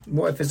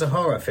What if it's a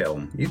horror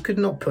film? You could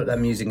not put that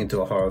music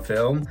into a horror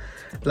film.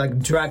 Like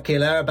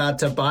Dracula about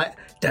to bite.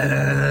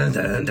 Dun,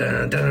 dun,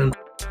 dun, dun.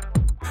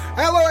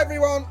 Hello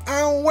everyone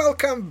and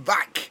welcome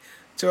back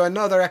to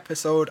another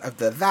episode of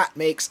the That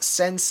Makes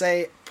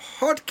Sensei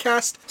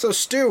podcast. So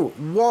Stu,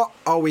 what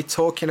are we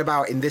talking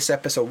about in this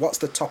episode? What's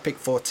the topic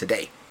for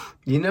today?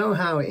 You know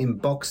how in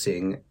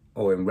boxing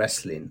or in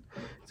wrestling,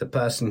 the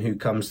person who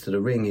comes to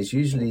the ring is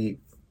usually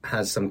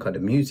has some kind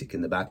of music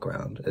in the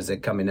background as they're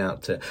coming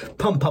out to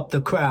pump up the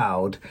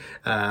crowd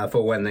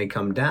for when they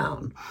come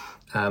down.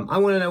 I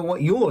want to know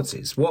what yours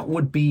is. What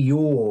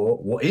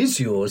is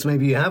yours?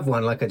 Maybe you have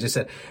one, like I just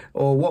said.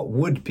 Or what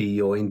would be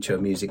your intro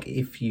music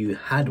if you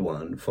had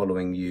one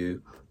following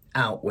you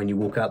out when you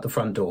walk out the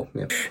front door?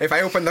 Yeah. If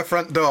I open the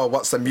front door,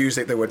 what's the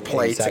music that would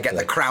play to get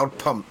the crowd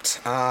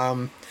pumped?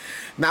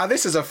 Now,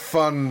 this is a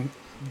fun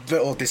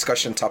little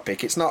discussion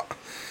topic. It's not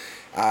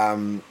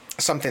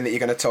something that you're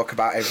going to talk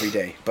about every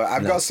day, but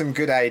I've got some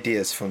good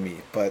ideas for me.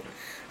 But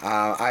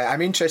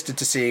I'm interested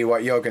to see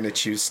what you're going to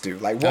choose to.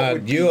 Like, what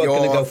would you're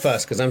going to go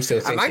first because I'm still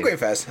thinking. Am I going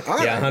first?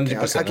 Yeah, 100%.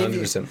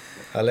 100%.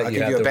 I'll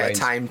give you a bit of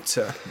time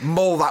to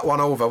mull that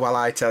one over while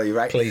I tell you.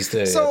 Right? Please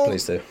do. So,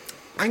 please do.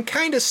 I'm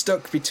kind of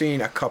stuck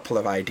between a couple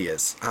of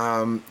ideas.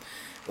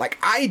 Like,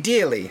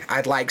 ideally,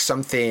 I'd like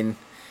something.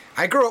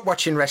 I grew up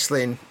watching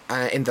wrestling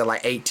in the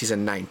 80s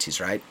and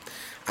 90s, right?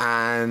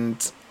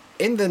 And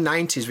in the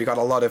 90s, we got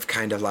a lot of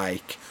kind of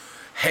like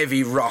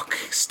heavy rock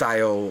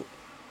style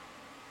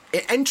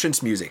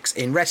entrance musics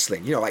in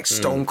wrestling, you know, like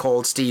Stone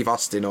Cold Steve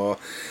Austin or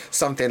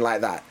something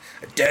like that.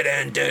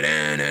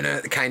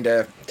 Kind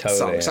of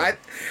song. Yeah. So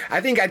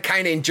I think I'd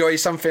kind of enjoy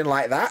something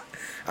like that.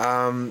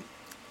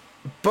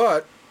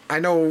 But I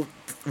know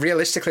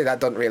realistically that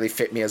doesn't really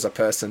fit me as a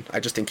person.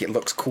 I just think it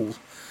looks cool.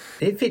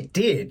 If it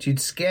did, you'd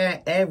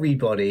scare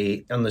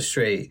everybody on the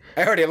street.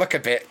 I already look a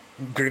bit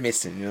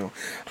grimacing, you know.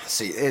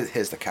 See,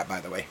 here's the cat, by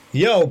the way.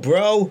 Yo,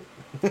 bro.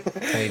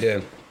 How you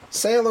doing?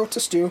 Say hello to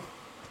Stu.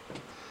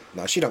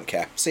 No, she don't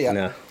care. See ya.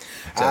 No.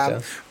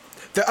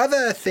 The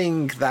other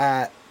thing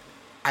that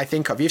I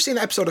think of, you've seen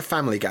the episode of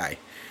Family Guy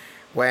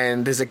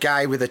when there's a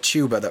guy with a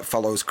tuba that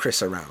follows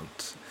Chris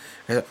around.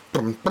 That's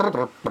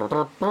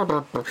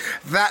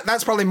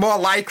probably more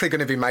likely going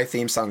to be my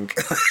theme song.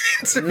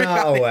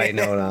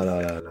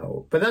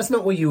 No. But that's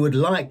not what you would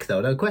like,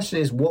 though. The question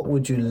is, what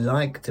would you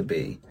like to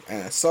be?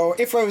 So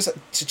if I was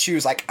to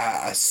choose like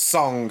a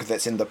song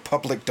that's in the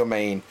public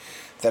domain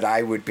that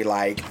I would be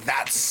like,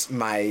 that's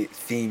my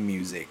theme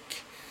music,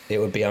 it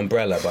would be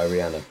Umbrella by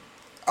Rihanna.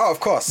 Oh,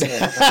 of course.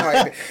 Yeah.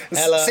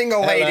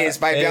 Single Ladies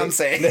by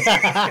Beyonce.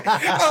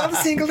 Oh,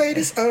 single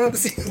ladies.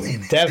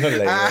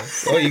 Definitely.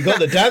 Well, you got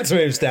the dance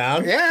moves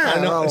down.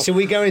 Yeah. Should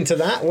we go into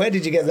that? Where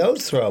did you get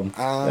those from?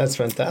 That's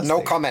fantastic.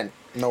 No comment.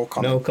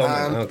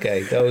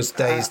 Okay. Those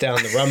days down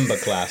the rumba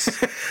class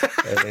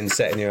have been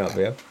setting you up,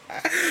 yeah?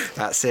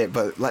 That's it.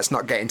 But let's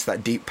not get into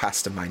that deep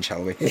past of mine,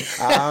 shall we?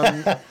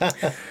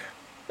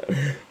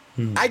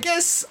 I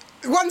guess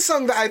one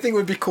song that I think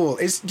would be cool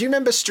is, do you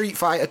remember Street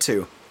Fighter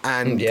 2?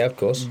 And yeah, of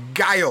course.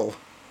 Guile,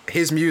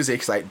 his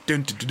music's like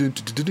dun, dun, dun,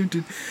 dun, dun, dun,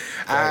 dun.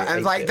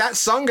 And like that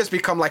song has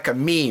become like a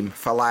meme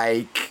for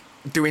like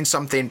doing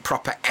something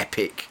proper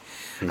epic.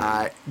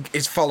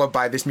 Is followed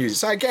by this music.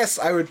 So I guess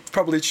I would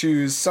probably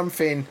choose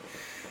something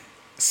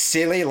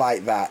silly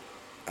like that.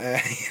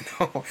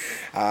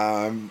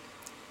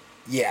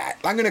 Yeah,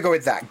 I'm going to go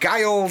with that.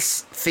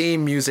 Guile's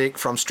theme music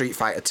from Street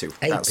Fighter 2.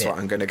 That's what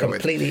I'm going to go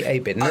with. Completely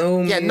 8-bit. No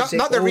music,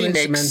 not the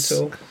remix.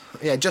 Instrumental.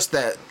 Yeah, just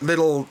the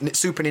little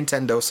Super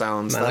Nintendo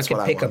sounds. Man, that's I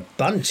could pick a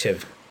bunch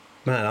of...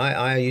 Man,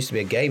 I used to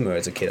be a gamer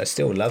as a kid. I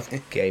still love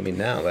gaming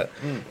now, but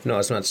not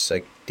as much as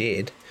I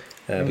did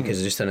because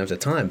I just don't have the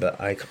time.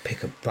 But I could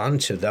pick a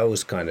bunch of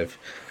those kind of...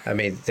 I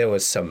mean, there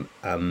was some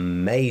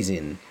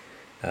amazing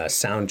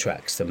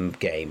soundtracks to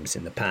games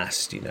in the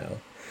past, you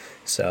know.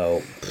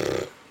 So,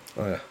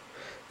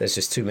 there's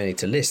just too many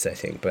to list, I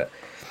think. But...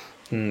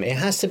 it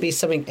has to be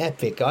something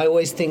epic. I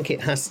always think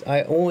it has.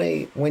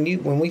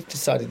 When we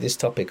decided this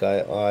topic,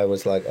 I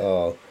was like,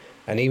 oh,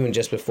 and even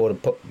just before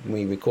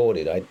we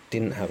recorded, I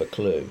didn't have a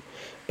clue.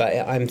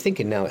 But I'm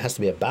thinking now it has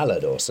to be a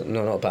ballad or something.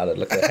 No, not a ballad,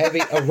 like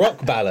a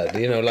rock ballad.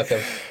 You know, like a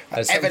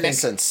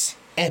Evanescence.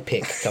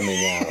 Epic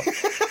coming out.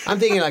 I'm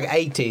thinking like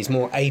 80s,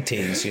 more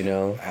 80s, you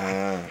know.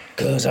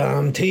 'Cause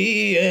I'm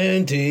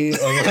TNT.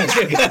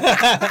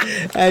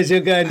 As you're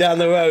going down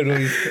the road,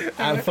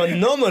 a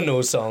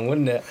phenomenal song,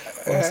 wouldn't it?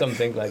 Or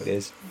something like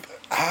this.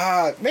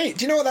 Mate,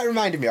 do you know what that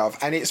reminded me of?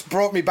 And it's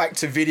brought me back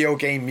to video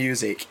game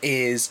music,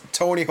 is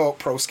Tony Hawk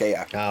Pro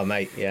Skater. Oh,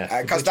 mate,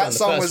 yeah. Because that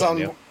song was on...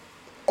 Yeah.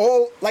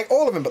 All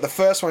of them, but the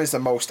first one is the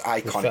most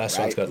iconic. The first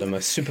one's got the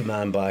most.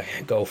 Superman by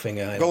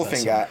Goldfinger.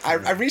 Goldfinger.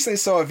 I recently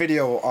saw a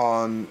video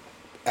on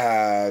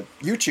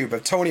YouTube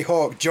of Tony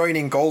Hawk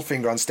joining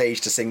Goldfinger on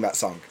stage to sing that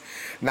song.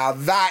 Now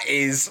that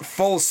is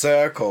full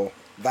circle.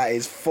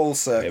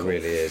 It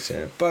really is,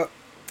 yeah. But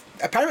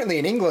apparently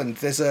in England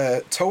there's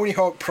a Tony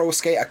Hawk Pro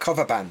Skater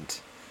cover band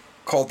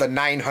called the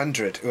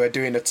 900 who are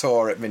doing a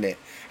tour at minute,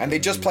 and they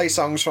just play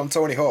songs from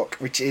Tony Hawk,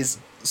 which is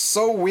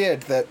so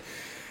weird that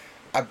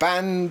a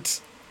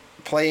band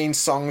playing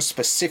songs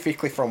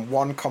specifically from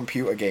one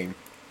computer game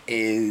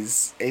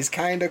is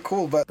kind of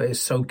cool. But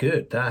it's so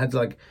good. That had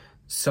like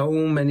so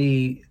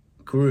many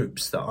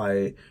groups that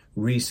I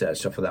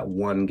researched off of that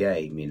one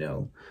game, you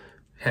know.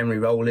 Henry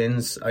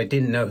Rollins. I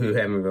didn't know who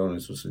Henry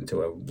Rollins was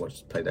until I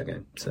played that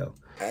game. So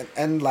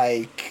and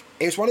like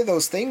it was one of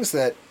those things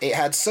that it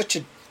had such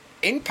an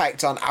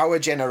impact on our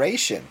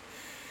generation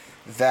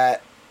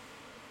that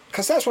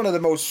because that's one of the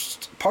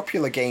most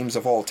popular games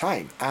of all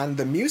time, and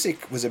the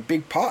music was a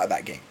big part of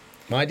that game.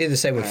 I did the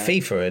same with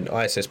FIFA and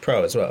ISS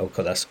Pro as well,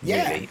 because that's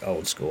really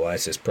old school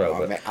ISS Pro.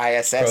 Oh, but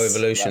ISS, Pro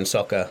Evolution right.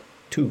 Soccer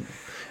 2.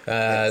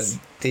 Yes.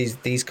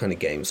 These kind of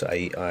games,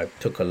 I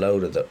took a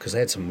load of them because they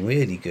had some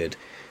really good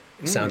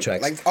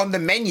soundtracks. Like on the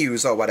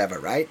menus or whatever,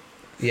 right?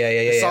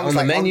 Yeah. Songs On the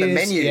like menus, on the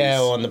menus. yeah,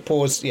 on the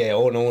pause, yeah,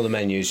 on all the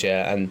menus,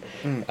 yeah. And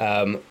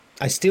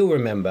I still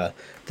remember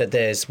that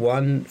there's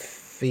one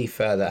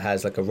FIFA that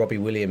has like a Robbie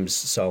Williams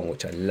song,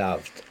 which I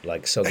loved,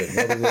 like so good.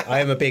 I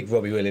am a big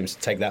Robbie Williams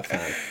Take That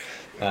fan.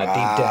 Deep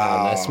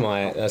down,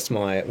 that's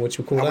my what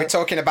you call that? We're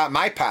talking about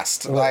my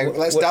past.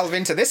 Let's delve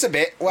into this a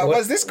bit. Where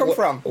does this come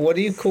from? What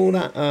do you call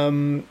that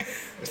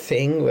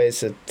thing where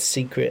it's a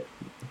secret?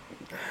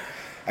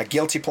 A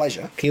guilty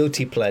pleasure.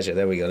 Guilty pleasure.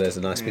 There we go. There's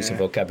a nice piece of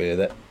vocabulary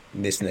that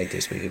this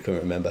native speaker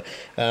couldn't remember.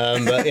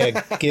 But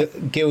yeah,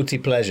 guilty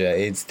pleasure.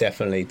 It's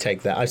definitely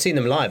Take That. I've seen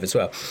them live as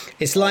well.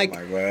 It's like,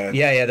 my word.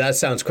 yeah, that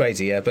sounds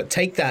crazy. Yeah, but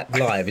Take That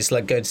live. It's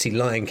like going to see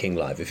Lion King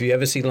live. If you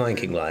ever see Lion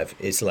King live,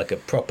 it's like a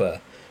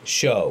proper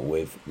show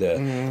with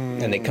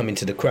and they come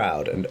into the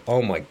crowd, and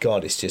oh my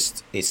god,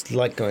 it's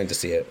like going to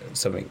see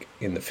something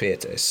in the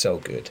theatre. It's so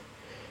good.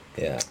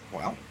 Yeah.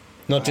 Wow.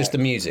 Not just the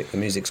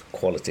music's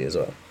quality as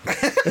well.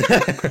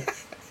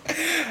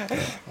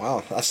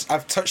 Well,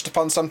 I've touched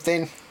upon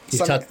something.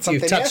 You've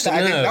touched a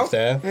nerve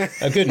there.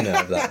 A good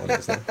nerve, that one,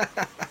 isn't it?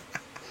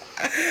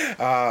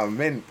 Oh,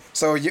 man.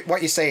 So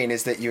what you're saying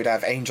is that you would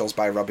have Angels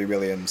by Robbie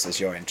Williams as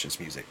your entrance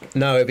music?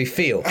 No, it'd be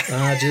Feel.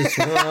 I just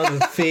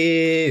want to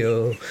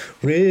feel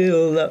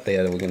real love.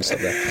 Yeah, we're going to stop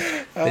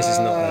there. This is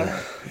not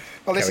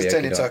well, this has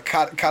turned into a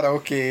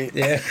karaoke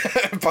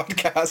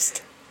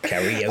podcast.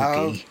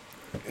 Karaoke.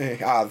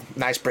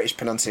 Nice British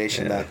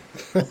pronunciation there.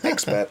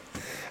 Expert.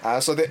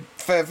 So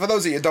for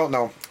those of you who don't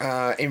know,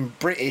 in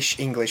British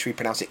English we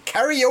pronounce it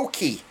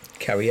karaoke.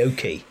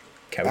 Karaoke.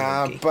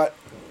 But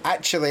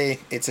actually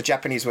it's a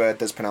Japanese word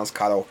that's pronounced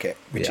karaoke,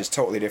 which is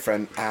totally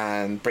different,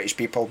 and British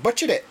people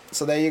butchered it.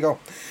 So there you go.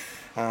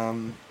 But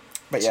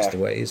That's just the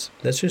way it is.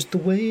 That's just the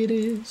way it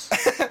is.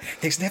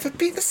 It's never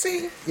been the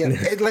same. Yeah.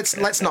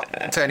 Let's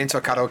not turn into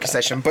a karaoke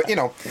session, but you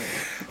know.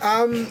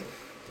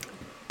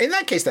 In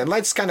that case, then,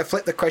 let's kind of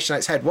flip the question on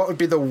its head. What would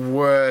be the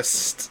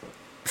worst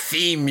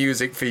theme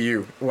music for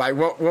you? Like,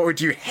 what would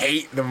you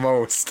hate the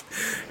most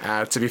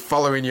to be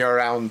following you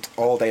around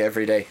all day,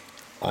 every day?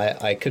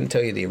 I couldn't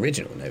tell you the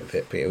original name of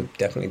it, but it would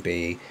definitely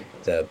be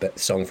the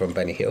song from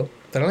Benny Hill.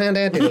 I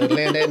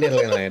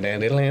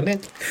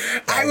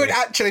would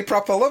actually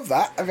proper love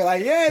that. I'd be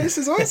like, yeah, this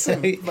is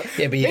awesome. But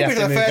you'd have to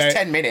for the move first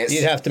 10 minutes.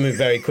 You'd have to move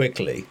very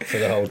quickly for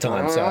the whole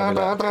time. So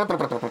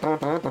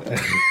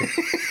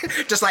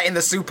just like in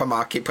the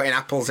supermarket, putting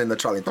apples in the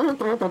trolley.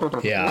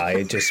 Yeah,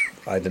 I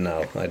don't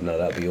know.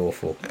 That'd be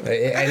awful.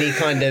 Any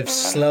kind of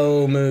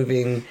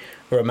slow-moving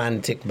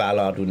romantic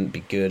ballad wouldn't be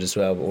good as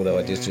well. Although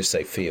I just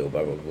say "Feel"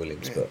 by Robbie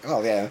Williams, but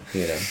oh yeah,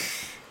 you know.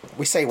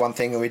 We say one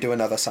thing and we do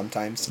another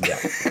sometimes. Yeah.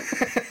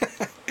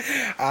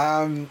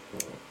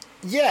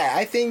 Yeah,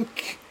 I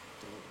think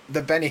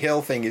the Benny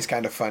Hill thing is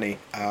kind of funny.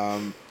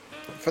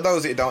 For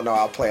those who don't know,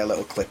 I'll play a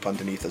little clip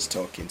underneath us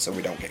talking so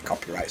we don't get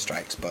copyright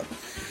strikes. But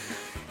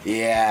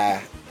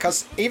yeah,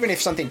 because even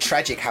if something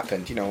tragic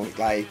happened, you know,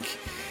 like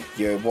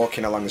you're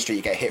walking along the street,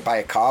 you get hit by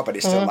a car, but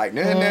it's still like,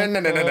 no. Oh, yeah,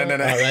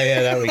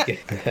 that would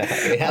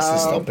it has to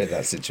stop in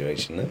that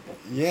situation, no?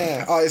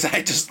 Yeah. Oh, is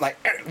that just like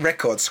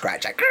record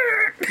scratch? Like,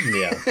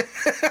 yeah.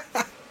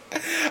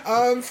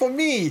 For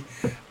me,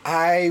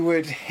 I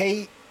would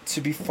hate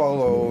to be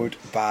followed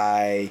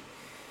by,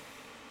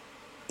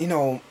 you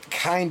know,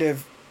 kind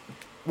of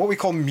what we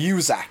call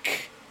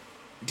muzak.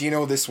 Do you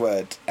know this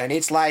word? And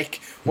it's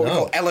like what we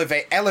call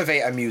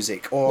elevator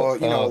music, or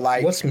you know,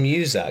 like what's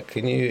muzak?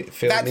 Can you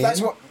fill me in?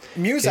 That's what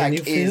muzak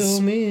is. Can you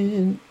fill me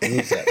in?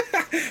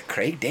 Muzak.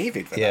 Craig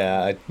David. For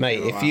yeah,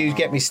 mate. If you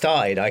get me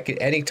started, I could.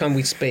 Anytime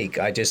we speak,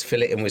 I just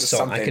fill it in with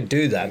song. I could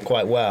do that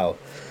quite well.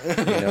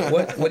 You know,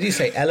 what do you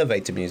say?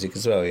 Elevator music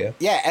as well, yeah.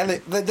 Yeah,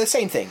 the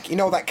same thing. You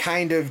know, that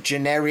kind of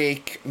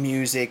generic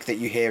music that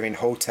you hear in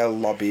hotel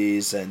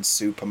lobbies and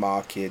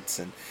supermarkets,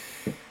 and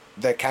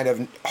the kind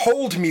of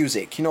hold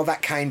music. You know,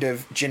 that kind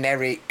of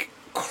generic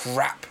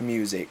crap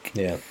music.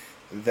 Yeah.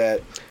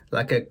 That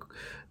like a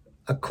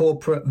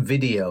corporate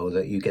video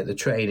that you get the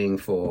training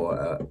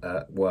for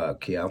at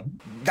work, yeah.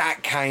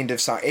 That kind of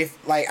song.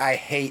 I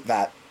hate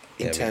that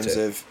in terms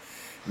of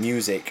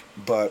music,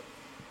 but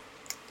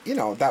you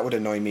know, that would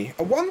annoy me.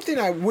 One thing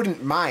I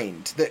wouldn't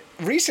mind that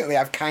recently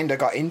I've kind of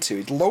got into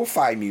is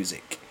lo-fi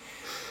music.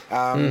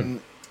 You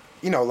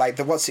know, like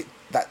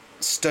that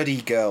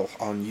Study Girl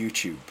on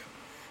YouTube.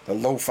 the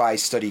lo-fi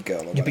study girl.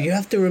 Or Yeah, whatever. but you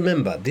have to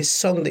remember, this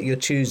song that you're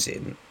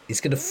choosing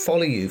is going to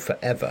follow you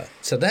forever.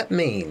 So that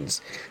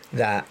means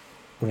that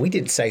we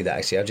didn't say that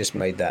actually. I just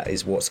made that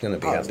is what's going to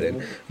be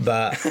happening.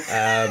 But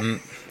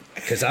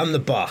because I'm the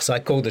boss, I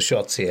call the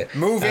shots here.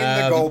 Moving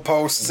the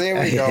goalposts. Here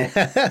we go.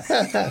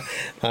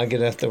 I'm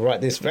going to have to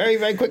write this very,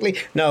 very quickly.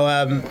 No,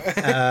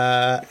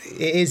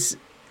 it is.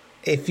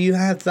 If you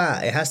have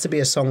that, it has to be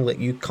a song that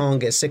you can't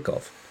get sick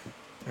of.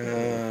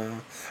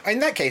 In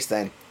that case,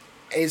 then,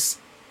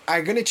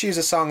 I'm going to choose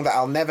a song that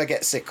I'll never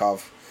get sick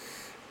of,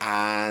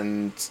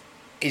 and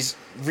is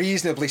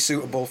reasonably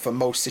suitable for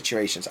most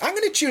situations. I'm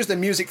going to choose the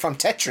music from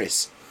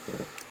Tetris.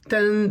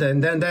 Dun, dun,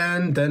 dun,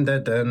 dun, dun,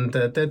 dun, dun,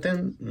 dun, dun,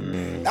 dun.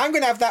 I'm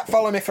going to have that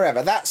follow me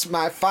forever. That's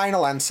my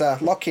final answer.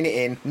 Locking it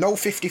in. No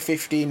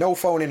 50-50. No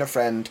phoning a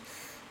friend.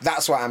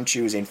 That's what I'm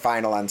choosing.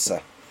 Final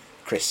answer.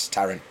 Chris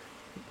Tarrant.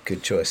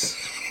 Good choice.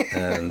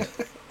 And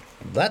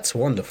that's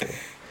wonderful.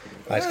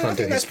 I just can't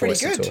do his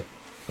voice at all.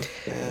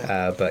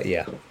 But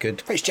yeah,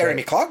 good. It's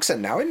Jeremy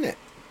Clarkson now, isn't it?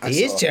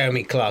 He is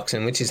Jeremy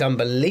Clarkson, which is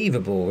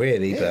unbelievable,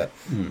 really. Yeah.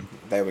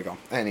 But there we go.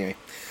 Anyway,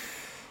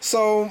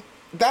 so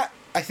that,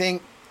 I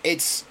think,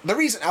 it's the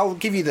reason. I'll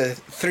give you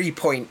the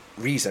 3-point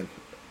reason,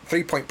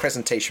 3-point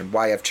presentation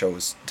why I've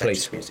chose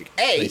Tetris music.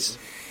 Please.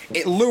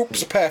 It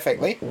loops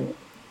perfectly.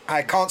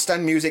 I can't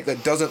stand music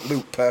that doesn't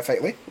loop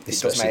perfectly.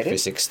 Especially if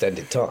it's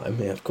extended time,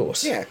 yeah, of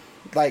course. Yeah.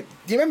 Like,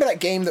 do you remember that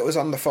game that was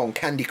on the phone,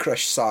 Candy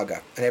Crush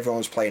Saga, and everyone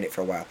was playing it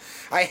for a while?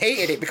 I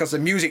hated it because the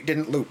music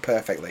didn't loop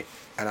perfectly,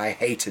 and I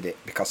hated it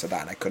because of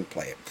that, and I couldn't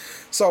play it.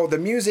 So the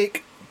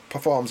music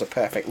performs a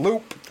perfect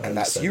loop, and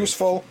that's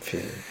useful.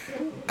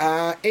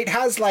 It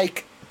has,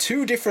 like,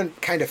 2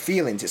 different kind of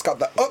feelings. It's got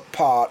the up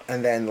part,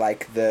 and then,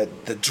 like, the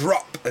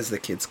drop, as the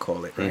kids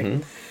call it, right?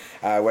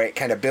 Mm-hmm. Where it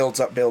kind of builds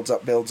up,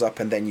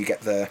 and then you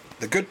get the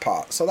good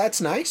part. So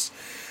that's nice.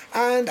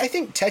 And I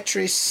think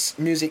Tetris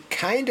music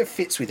kind of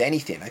fits with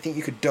anything. I think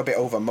you could dub it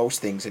over most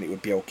things and it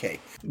would be okay.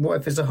 What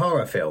if it's a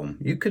horror film?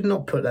 You could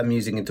not put that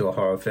music into a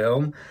horror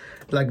film.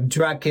 Like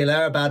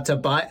Dracula about to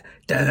bite.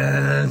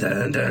 Dun,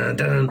 dun, dun,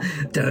 dun,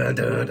 dun, dun,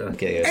 dun.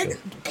 Okay,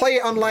 play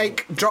it on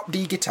like drop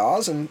D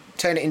guitars and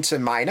turn it into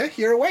minor.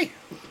 You're away.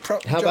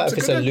 How about if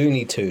it's a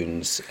Looney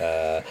Tunes,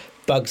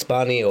 Bugs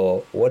Bunny,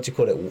 or what do you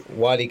call it,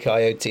 Wile E.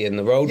 Coyote and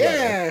the Roadrunner?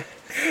 Yeah.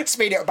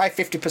 Speed it up by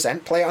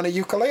 50%, play it on a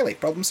ukulele.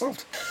 Problem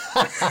solved.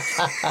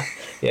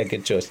 Yeah,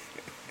 good choice.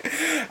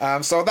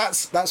 So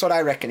that's what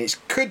I reckon. It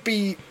could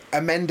be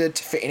amended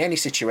to fit in any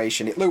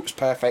situation. It loops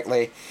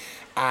perfectly,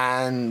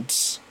 and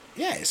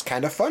yeah, it's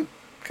kind of fun.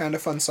 Kind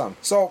of fun song.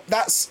 So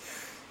that's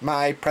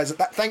my present.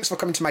 Thanks for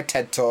coming to my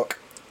TED Talk.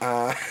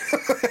 That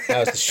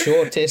was the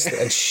shortest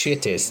and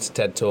shittest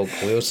TED Talk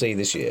we'll see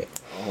this year.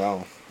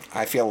 Well,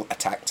 I feel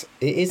attacked.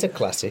 It is a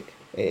classic.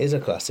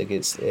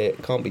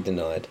 It can't be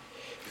denied.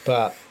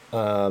 But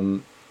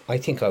I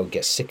think I would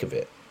get sick of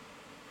it.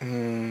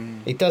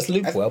 It does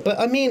loop well. But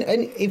I mean,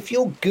 and if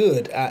you're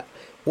good at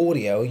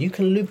audio, you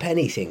can loop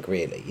anything,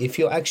 really. If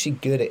you're actually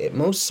good at it.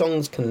 Most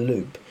songs can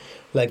loop.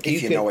 Like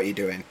if you know what you're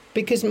doing.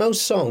 Because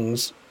most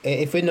songs,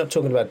 if we're not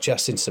talking about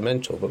just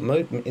instrumental, but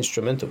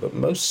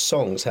most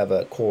songs have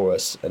a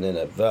chorus and then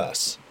a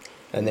verse.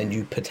 And then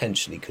you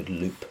potentially could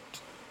loop.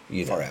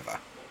 Forever.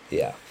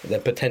 Yeah, the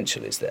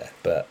potential is there.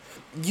 But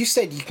you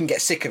said you can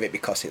get sick of it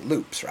because it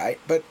loops, right?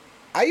 But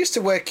I used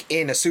to work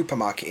in a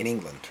supermarket in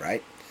England,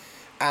 right?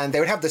 And they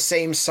would have the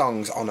same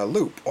songs on a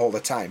loop all the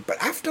time.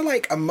 But after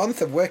like a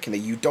month of working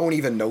there, you don't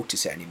even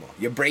notice it anymore.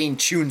 Your brain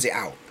tunes it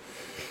out.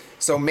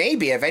 So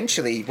maybe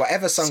eventually,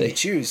 whatever song you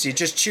choose, you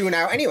just tune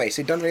out anyway,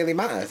 so it doesn't really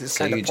matter. It's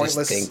kind of pointless. So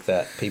you just think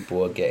that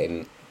people are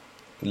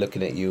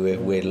looking at you with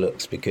weird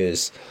looks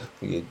because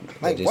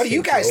what are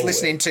you guys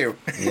listening to?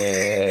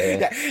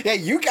 Yeah,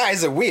 you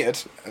guys are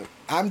weird.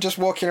 I'm just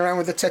walking around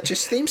with the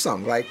Tetris theme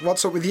song. Like,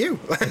 what's up with you?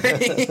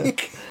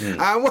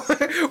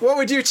 What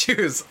would you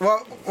choose?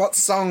 What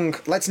song?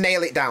 Let's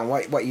nail it down.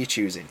 What are you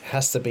choosing?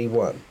 Has to be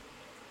one.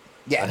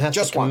 Yeah, I have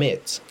just to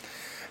commit. One.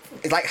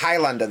 It's like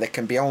Highlander. There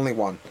can be only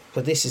one.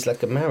 But this is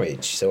like a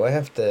marriage, so I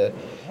have to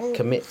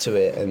commit to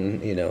it,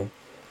 and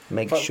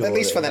make sure. At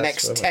least for the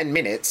next 10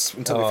 minutes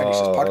until we finish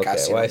this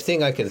podcast. Okay. Well, I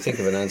think I could think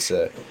of an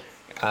answer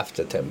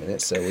after 10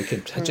 minutes, so we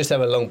could just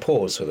have a long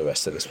pause for the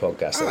rest of this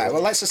podcast. All right,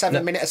 well, let's just have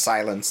a minute of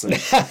silence.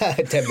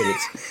 10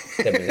 minutes.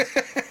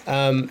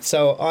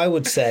 So I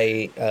would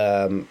say,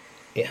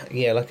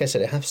 like I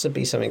said, it has to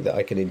be something that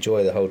I can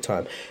enjoy the whole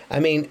time. I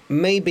mean,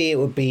 maybe it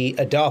would be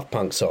a Daft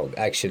Punk song,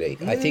 actually.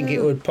 I think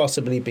it would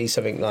possibly be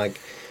something like,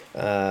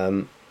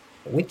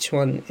 which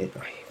one? I don't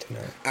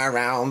know.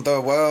 Around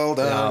the world,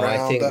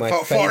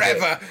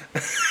 forever.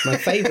 My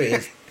favourite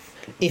is,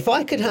 if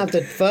I could have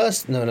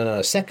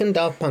the second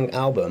Daft Punk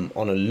album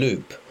on a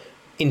loop,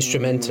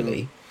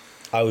 instrumentally,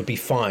 I would be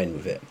fine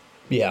with it.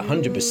 Yeah,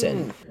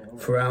 100%.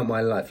 Throughout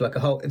my life, like a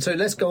whole. So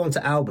let's go on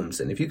to albums.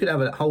 And if you could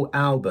have a whole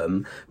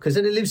album, because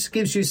then it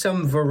gives you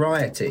some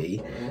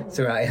variety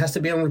throughout. It has to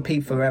be on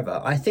repeat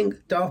forever. I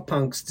think Daft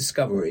Punk's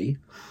Discovery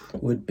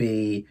would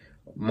be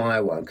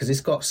my one, because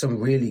it's got some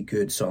really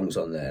good songs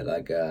on there,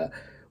 like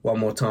One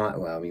More Time.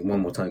 Well, I mean, One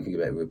More Time can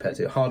get a bit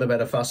repetitive. Harder,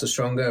 Better, Faster,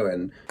 Stronger,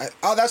 and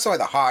that's why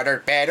the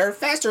harder, better,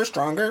 faster,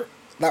 stronger.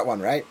 That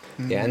one, right?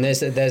 yeah. And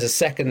there's a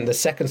second. The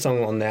second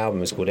song on the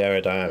album is called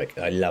Aerodynamic.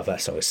 I love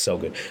that song. It's so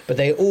good. But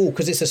they all,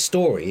 because it's a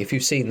story. If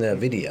you've seen the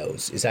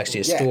videos, it's actually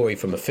a story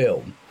from a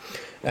film,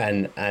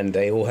 and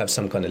they all have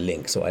some kind of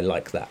link. So I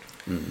like that.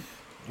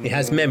 It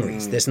has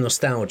memories. There's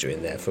nostalgia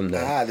in there from the.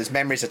 There's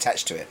memories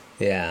attached to it.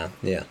 Yeah,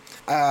 yeah.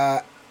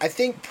 I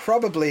think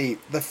probably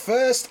the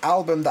first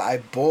album that I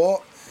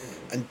bought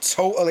and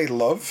totally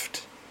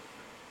loved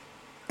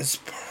is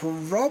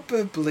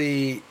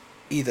probably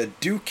either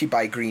Dookie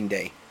by Green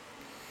Day.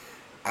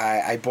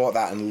 I bought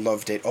that and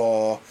loved it,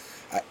 or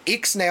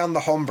Ixnay on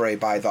the Hombre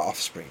by The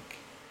Offspring.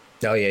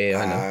 Oh yeah,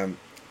 I know.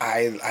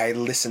 I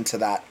listened to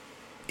that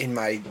in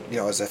my,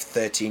 as a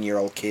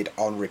 13-year-old kid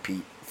on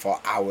repeat for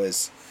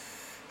hours.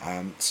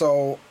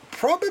 So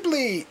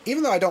probably,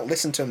 even though I don't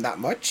listen to him that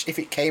much, if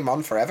it came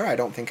on forever, I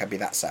don't think I'd be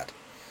that sad.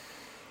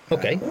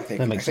 Okay,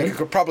 that makes sense. I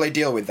could probably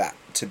deal with that,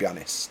 to be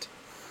honest.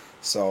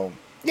 So,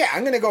 yeah,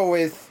 I'm going to go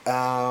with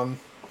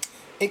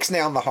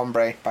Ixnay on the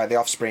Hombre by The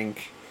Offspring,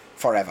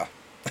 Forever.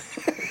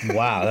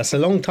 Wow, that's a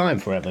long time,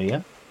 Forever,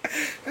 yeah?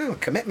 Oh,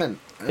 commitment.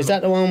 Is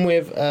that the one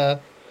with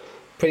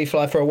Pretty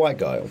Fly for a White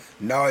Guy?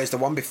 No, it's the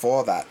one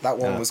before that. That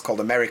one was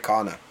called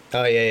Americana.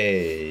 Oh,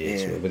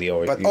 yeah. With the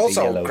orange, but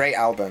also, great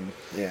album,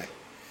 yeah.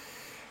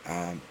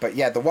 But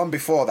yeah, the one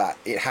before that,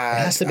 it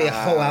has to be a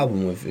whole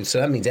album with, so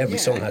that means every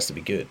song has to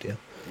be good, yeah?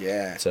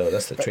 Yeah. So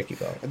that's the tricky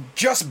part.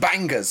 Just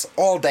bangers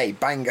all day,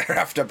 banger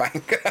after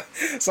banger.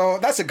 So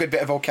that's a good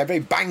bit of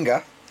vocabulary.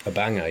 Banger. A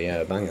banger, yeah,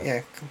 a banger.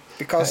 Yeah,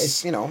 because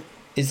is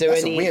there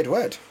that's a weird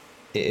word.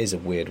 It is a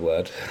weird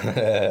word.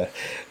 How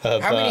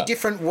many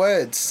different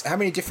words? How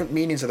many different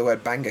meanings of the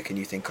word banger can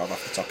you think of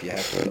off the top of your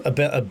head?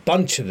 A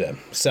bunch of them.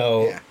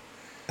 So.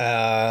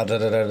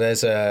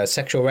 There's a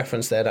sexual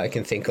reference there that I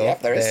can think of.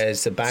 Yep, there is.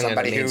 There's a banger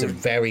that means a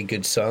very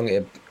good song.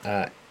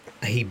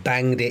 He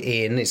banged it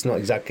in. It's not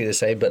exactly the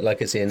same, but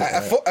like it's in...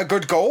 A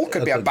good goal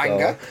could be a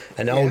banger. Goal.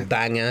 An old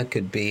banger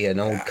could be an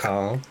old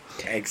car.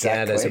 Exactly.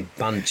 Yeah, there's a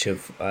bunch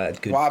of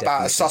good... What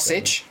about a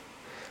sausage?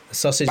 A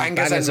sausage,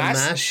 bangers and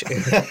mash.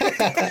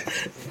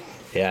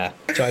 Yeah,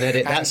 try and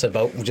edit that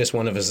so just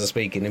one of us are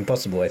speaking.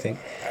 Impossible, I think.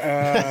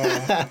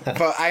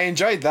 But I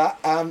enjoyed that.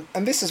 And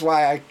this is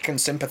why I can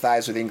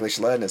sympathise with English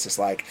learners. It's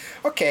like,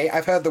 okay,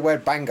 I've heard the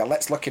word banger.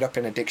 Let's look it up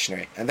in a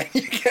dictionary. And then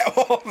you get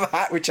all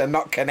that, which are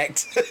not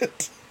connected.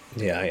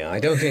 Yeah. I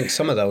don't think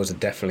some of those are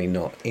definitely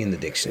not in the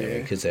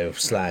dictionary because they're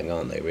slang,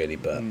 aren't they, really?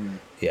 But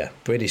yeah,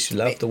 British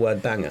love the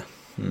word banger.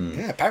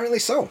 Yeah, apparently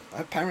so.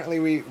 Apparently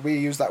we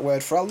use that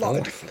word for a lot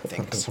of different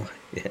things.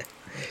 Yeah.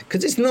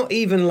 Because it's not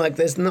even like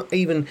there's not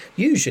even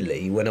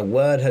usually when a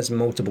word has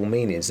multiple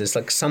meanings, there's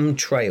like some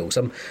trail,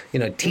 some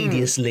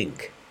tedious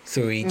link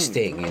through each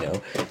thing,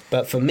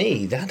 But for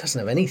me, that doesn't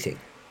have anything.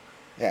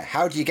 Yeah.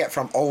 How do you get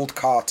from old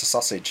car to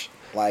sausage?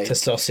 To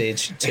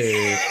sausage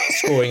to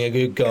scoring a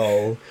good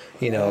goal,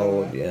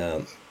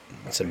 Yeah,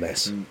 it's a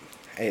mess.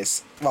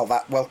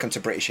 Welcome to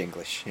British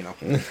English.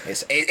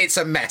 It's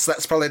a mess.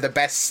 That's probably the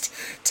best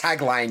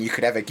tagline you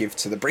could ever give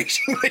to the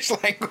British English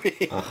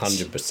language.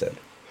 100%.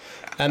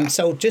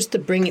 So just to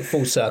bring it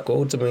full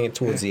circle, to bring it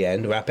towards the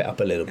end, wrap it up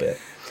a little bit,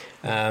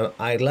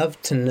 I'd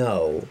love to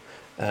know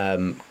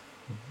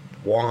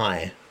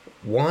why.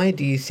 Why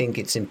do you think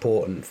it's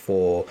important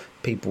for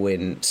people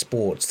in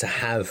sports to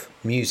have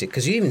music?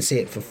 Because you even see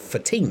it for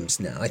teams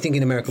now. I think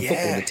in American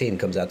football, the team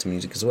comes out to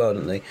music as well,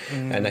 don't they?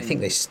 And I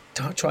think they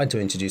tried to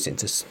introduce it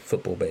into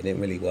football, but it didn't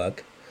really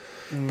work.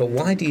 But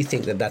why do you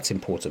think that that's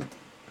important?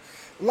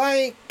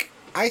 I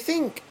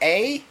think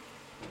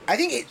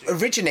it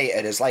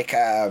originated as like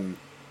a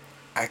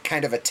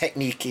kind of a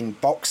technique in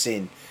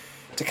boxing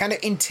to kind of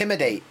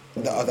intimidate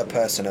the other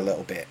person a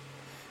little bit.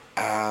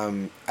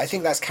 I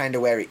think that's kind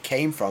of where it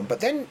came from. But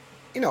then,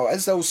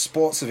 as those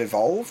sports have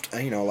evolved,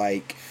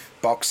 like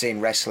boxing,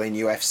 wrestling,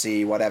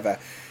 UFC, whatever,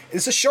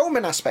 there's a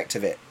showman aspect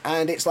of it.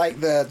 And it's like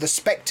the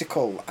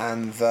spectacle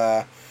and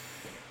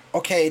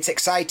it's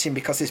exciting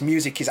because this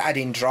music is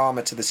adding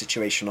drama to the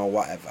situation or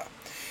whatever.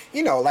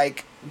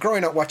 Like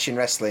growing up watching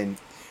wrestling,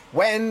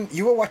 when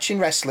you were watching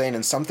wrestling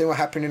and something were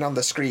happening on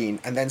the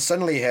screen and then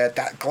suddenly you heard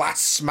that glass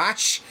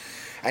smash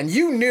and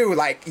you knew,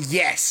 like,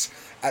 yes,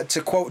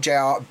 to quote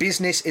JR,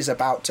 business is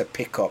about to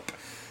pick up.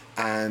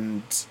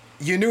 And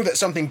you knew that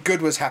something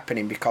good was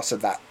happening because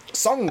of that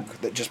song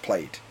that just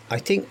played. I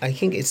think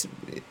it's...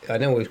 I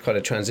know we've kind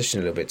of transitioned a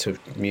little bit to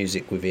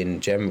music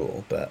within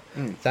general, but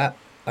that...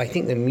 I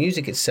think the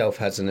music itself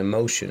has an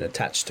emotion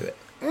attached to it.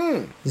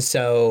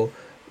 So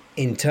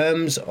in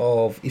terms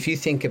of... If you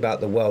think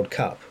about the World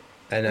Cup,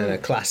 and then a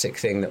classic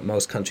thing that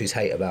most countries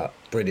hate about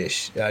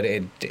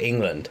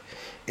England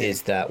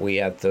is that we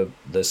have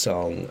the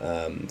song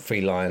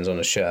 3 Lions on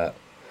a Shirt.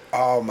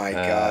 Oh my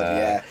God,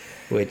 yeah.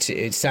 Which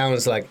it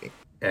sounds like,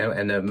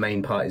 and the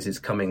main part is it's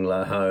coming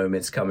home,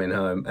 it's coming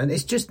home. And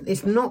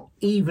it's not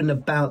even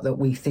about that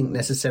we think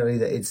necessarily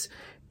that it's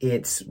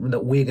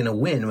that we're going to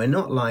win. We're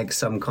not like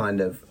some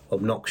kind of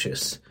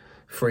obnoxious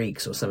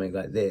freaks or something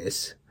like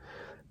this.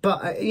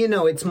 But you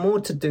know, it's more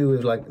to do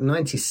with like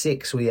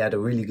 '96. We had a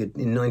really good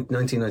in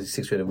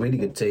 1996. We had a really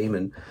good team,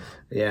 and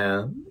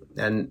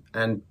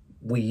and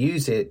we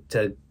use it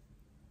to,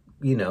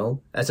 you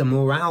know, as a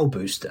morale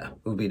booster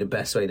would be the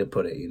best way to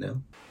put it. You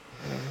know.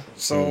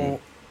 So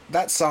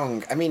that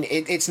song, I mean,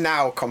 it's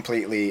now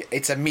completely.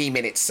 It's a meme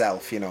in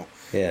itself. You know.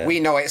 Yeah. We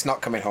know it's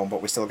not coming home,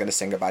 but we're still going to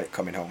sing about it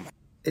coming home.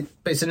 But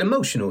it's an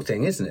emotional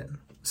thing, isn't it?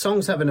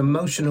 Songs have an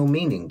emotional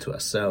meaning to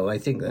us, so I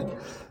think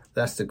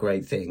that's the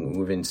great thing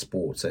within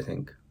sports, I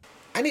think.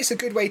 And it's a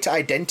good way to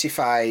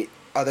identify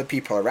other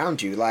people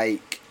around you.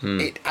 Like,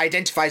 it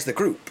identifies the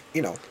group,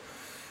 you know.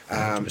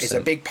 It's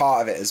a big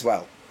part of it as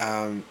well.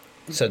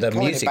 So the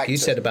music, you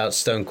said about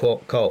Stone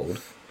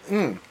Cold,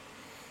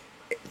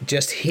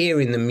 just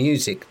hearing the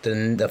music,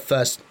 the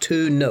first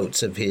 2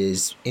 notes of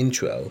his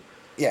intro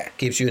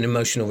gives you an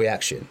emotional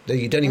reaction.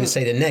 You don't even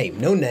say the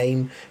name.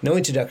 No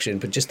introduction,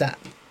 but just that.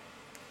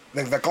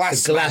 The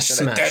glass smash,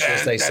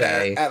 as they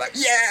say. Like,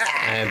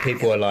 yeah! And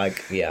people are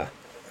like, yeah.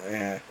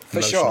 Yeah,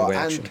 for sure.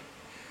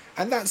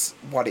 And that's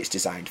what it's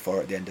designed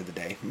for at the end of the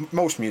day.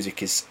 Most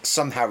music is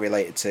somehow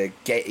related to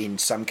getting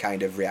some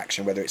kind of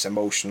reaction, whether it's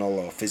emotional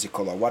or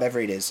physical or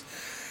whatever it is.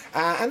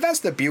 And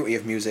that's the beauty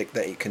of music,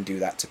 that it can do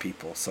that to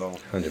people. So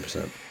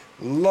 100%.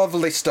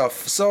 Lovely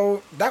stuff.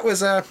 So that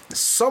was a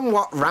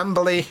somewhat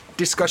rambly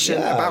discussion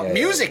about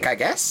music, I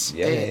guess,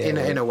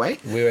 in a way.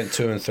 We went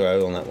to and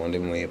fro on that one,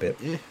 didn't we, a bit?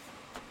 Yeah.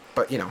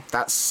 But, you know,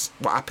 that's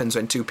what happens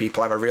when 2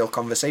 people have a real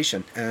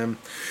conversation.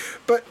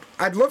 But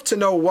I'd love to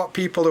know what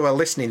people who are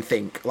listening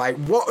think. Like,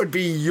 what would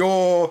be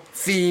your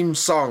theme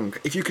song?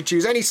 If you could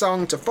choose any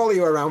song to follow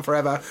you around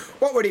forever,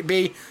 what would it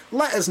be?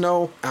 Let us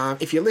know.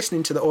 If you're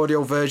listening to the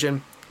audio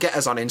version, get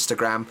us on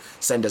Instagram.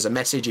 Send us a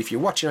message. If you're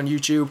watching on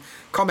YouTube,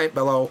 comment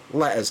below.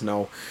 Let us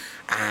know.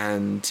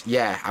 And,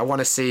 yeah, I want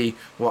to see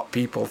what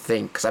people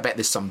think, because I bet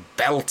there's some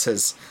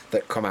belters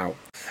that come out.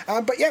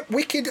 But yeah,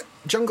 wicked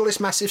Jungle is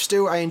massive,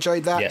 Stu. I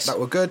enjoyed that. Yes. That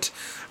were good.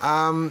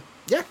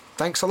 Yeah,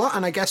 thanks a lot,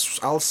 and I guess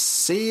I'll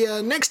see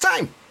you next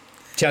time.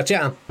 Ciao,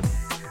 ciao.